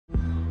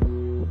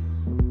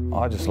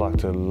I just like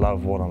to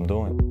love what I'm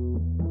doing.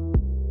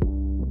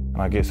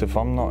 And I guess if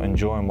I'm not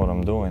enjoying what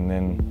I'm doing,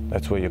 then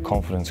that's where your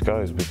confidence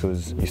goes,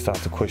 because you start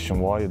to question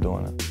why you're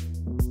doing it.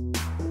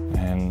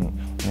 And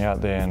when you're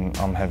out there and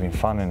I'm having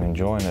fun and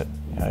enjoying it,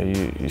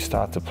 you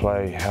start to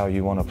play how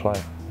you want to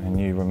play, and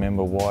you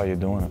remember why you're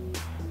doing it.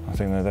 I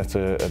think that's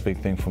a big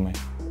thing for me.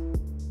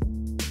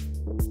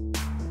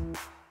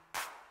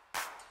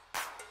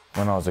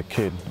 When I was a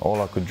kid,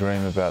 all I could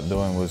dream about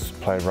doing was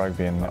play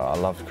rugby, and I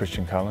loved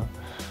Christian Cullen.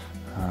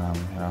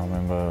 I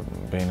remember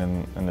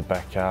being in the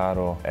backyard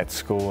or at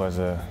school as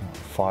a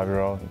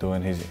 5-year-old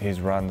doing his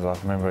runs. I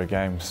remember a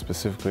game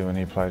specifically when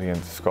he played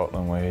against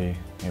Scotland where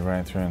he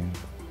ran through and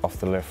off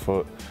the left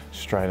foot,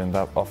 straightened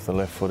up, off the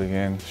left foot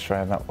again,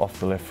 straightened up, off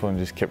the left foot, and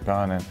just kept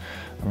going. And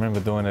I remember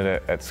doing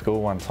it at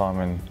school one time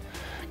and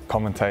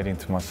commentating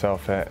to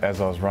myself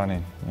as I was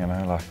running,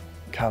 like,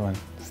 Cullen,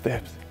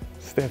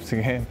 steps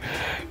again,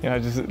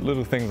 just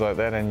little things like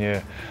that, and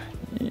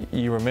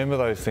you remember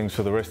those things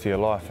for the rest of your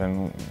life.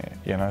 And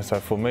so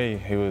for me,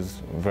 he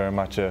was very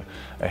much a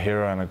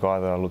hero and a guy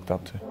that I looked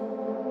up to.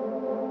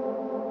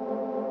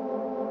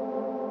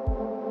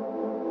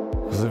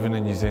 I was living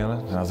in New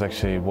Zealand and I was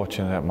actually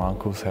watching it at my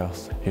uncle's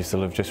house. He used to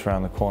live just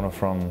around the corner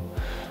from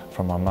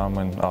my mum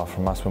and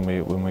from us when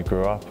we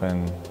grew up,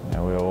 and we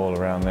were all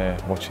around there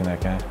watching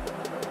that game.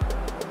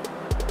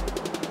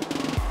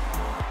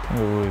 It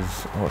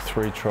was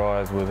 3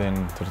 tries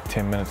within sort of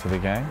 10 minutes of the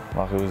game.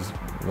 Like, it was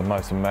the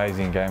most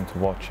amazing game to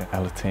watch.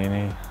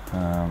 Alatini,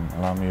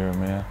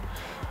 Lamiuramia,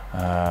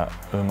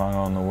 Umanga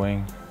on the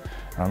wing.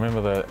 I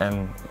remember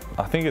and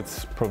I think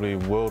it's probably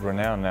world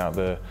renowned now,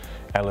 the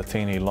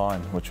Alatini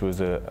line, which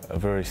was a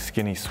very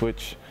skinny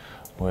switch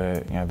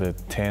where the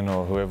 10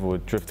 or whoever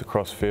would drift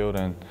across field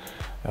and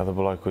the other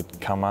bloke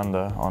would come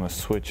under on a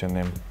switch and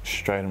then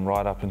straighten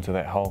right up into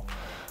that hole.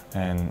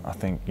 And I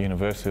think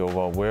universally,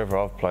 or wherever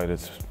I've played,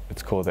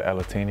 it's called the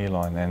Alatini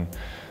line, and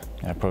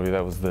probably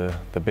that was the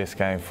best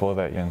game for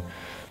that. And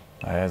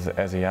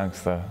as a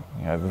youngster,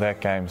 that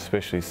game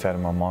especially sat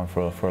in my mind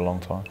for a long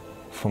time.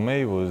 For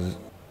me, it was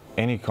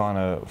any kind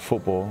of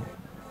football.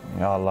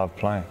 I love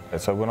playing.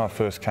 So when I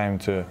first came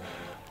to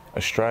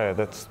Australia,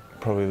 that's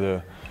probably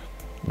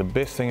the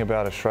best thing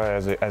about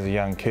Australia as a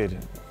young kid.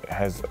 It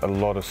has a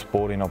lot of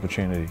sporting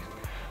opportunities.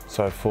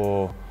 So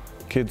for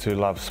kids who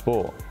love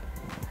sport,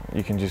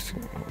 you can just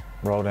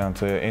roll down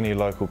to any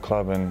local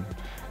club and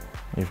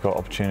you've got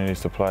opportunities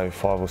to play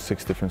 5 or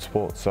 6 different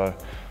sports. So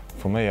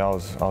for me, I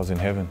was in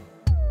heaven.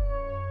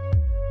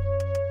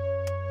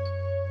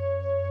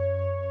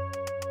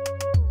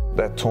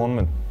 That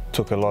tournament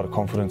took a lot of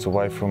confidence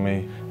away from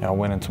me. I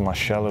went into my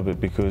shell a bit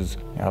because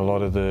a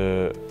lot of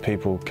the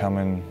people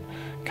coming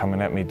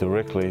at me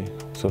directly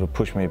sort of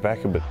pushed me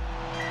back a bit.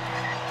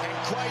 And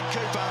Quade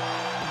Cooper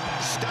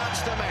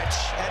starts the match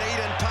at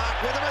Eden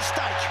Park with a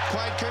mistake.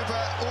 Quade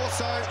Cooper,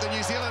 also the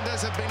New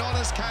Zealanders have been on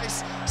his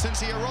case since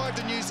he arrived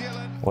in New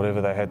Zealand.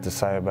 Whatever they had to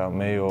say about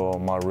me or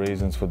my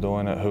reasons for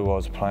doing it, who I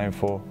was playing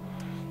for,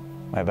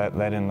 they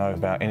didn't know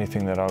about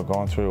anything that I'd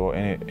gone through or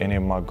any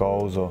of my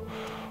goals or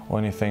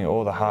anything,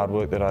 all the hard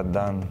work that I'd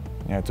done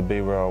to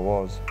be where I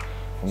was.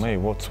 For me,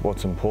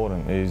 what's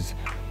important is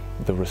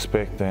the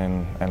respect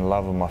and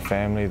love of my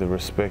family, the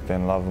respect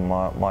and love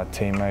of my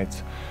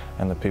teammates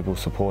and the people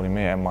supporting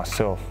me and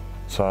myself.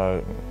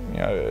 So,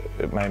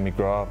 it made me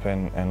grow up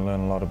and learn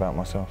a lot about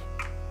myself.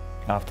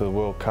 After the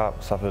World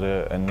Cup, suffered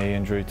a knee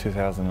injury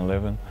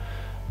 2011,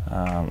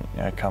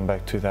 come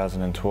back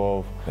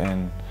 2012,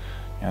 and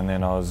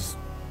then I was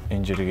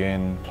injured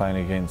again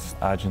playing against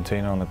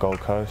Argentina on the Gold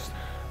Coast.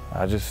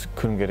 I just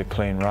couldn't get a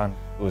clean run.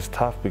 It was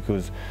tough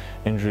because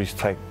injuries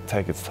take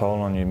its toll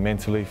on you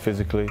mentally,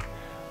 physically.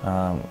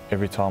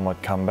 Every time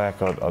I'd come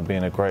back, I'd be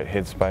in a great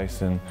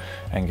headspace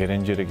and get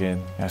injured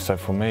again. So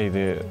for me,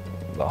 the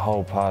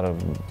whole part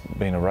of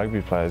being a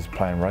rugby player is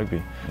playing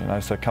rugby.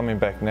 So coming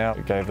back now,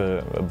 it gave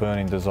a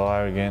burning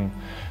desire again,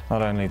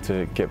 not only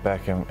to get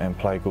back and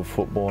play good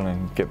football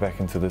and get back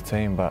into the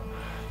team, but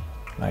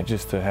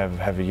just to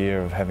have a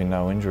year of having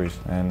no injuries.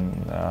 And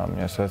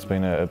so that's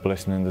been a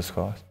blessing in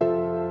disguise.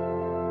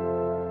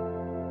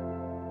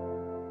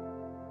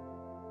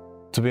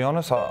 To be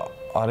honest,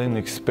 I didn't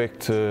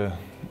expect to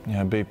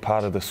be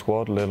part of the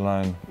squad, let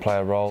alone play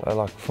a role.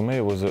 So, for me,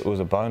 it was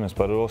a bonus,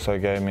 but it also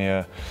gave me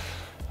a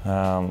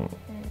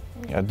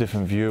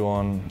different view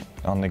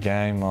on the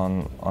game,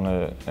 on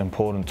an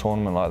important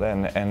tournament like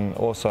that, and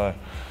also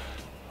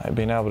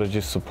being able to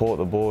just support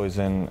the boys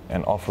and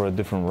offer a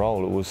different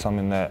role. It was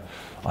something that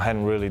I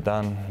hadn't really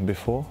done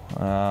before,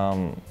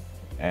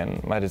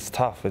 and mate, it's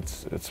tough.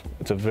 It's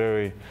a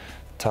very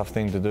tough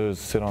thing to do, is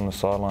sit on the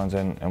sidelines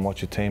and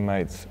watch your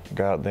teammates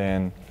go out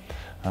there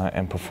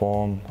and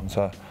perform. And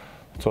so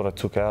that's what I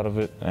took out of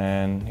it,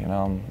 and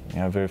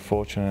I'm very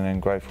fortunate and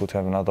grateful to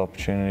have another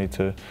opportunity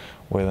to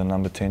wear the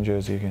number 10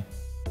 jersey again.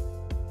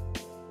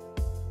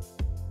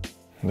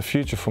 The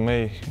future for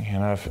me,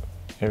 if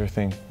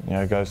everything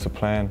goes to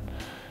plan,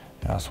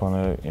 I just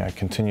want to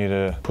continue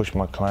to push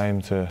my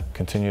claim to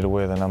continue to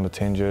wear the number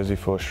 10 jersey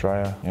for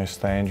Australia,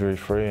 stay injury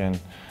free, and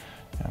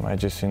I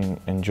just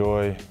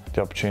enjoy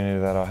the opportunity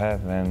that I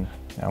have, and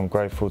I'm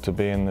grateful to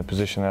be in the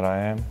position that I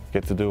am,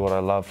 get to do what I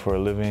love for a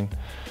living,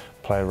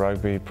 play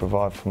rugby,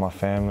 provide for my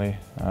family,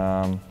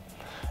 and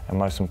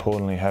most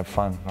importantly have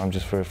fun. I'm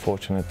just very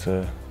fortunate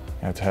to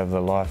have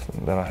the life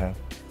that I have.